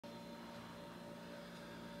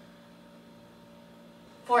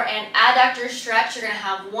For an adductor stretch, you're going to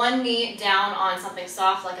have one knee down on something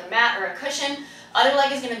soft like a mat or a cushion. Other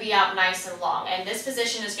leg is going to be out nice and long. And this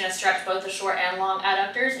position is going to stretch both the short and long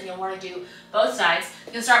adductors, and you'll want to do both sides.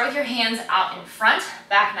 You'll start with your hands out in front,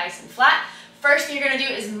 back nice and flat. First thing you're going to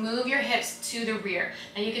do is move your hips to the rear.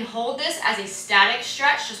 Now you can hold this as a static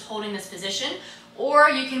stretch, just holding this position, or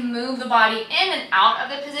you can move the body in and out of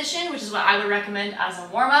the position, which is what I would recommend as a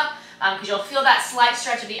warm-up, because you'll feel that slight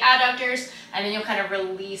stretch of the adductors, and then you'll kind of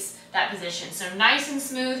release that position. So nice and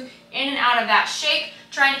smooth, in and out of that shape,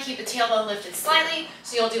 trying to keep the tailbone lifted slightly,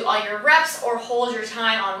 so you'll do all your reps or hold your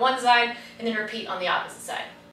time on one side, and then repeat on the opposite side.